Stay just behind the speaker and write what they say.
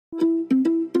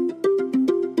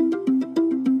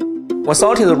When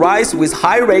sorting the rice with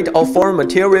high rate of foreign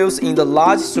materials in the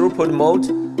large throughput mode,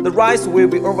 the rice will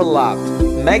be overlapped,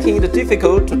 making it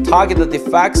difficult to target the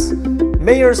defects.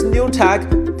 Meyer's new tag,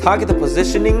 target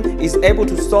positioning, is able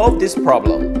to solve this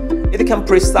problem. It can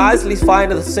precisely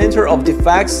find the center of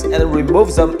defects and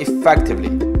remove them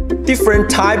effectively. Different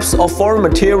types of foreign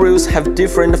materials have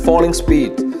different falling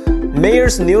speed.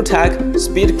 Meyer's new tag,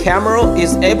 speed camera,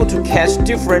 is able to catch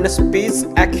different speeds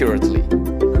accurately.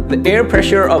 The air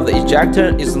pressure of the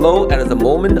ejector is low at the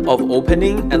moment of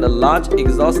opening and a large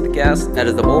exhaust gas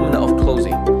at the moment of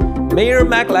closing. Meyer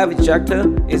maglev ejector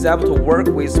is able to work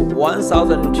with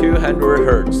 1200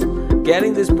 Hz,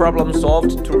 getting this problem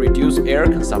solved to reduce air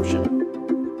consumption.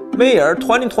 Meyer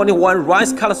 2021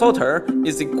 rice color sorter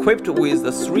is equipped with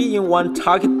the 3-in-1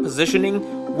 target positioning,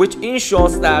 which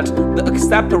ensures that the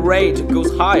accept rate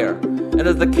goes higher and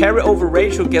the carryover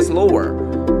ratio gets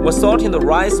lower when sorting the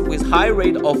rice with high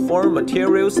rate of foreign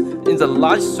materials in the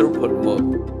large throughput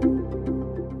mode.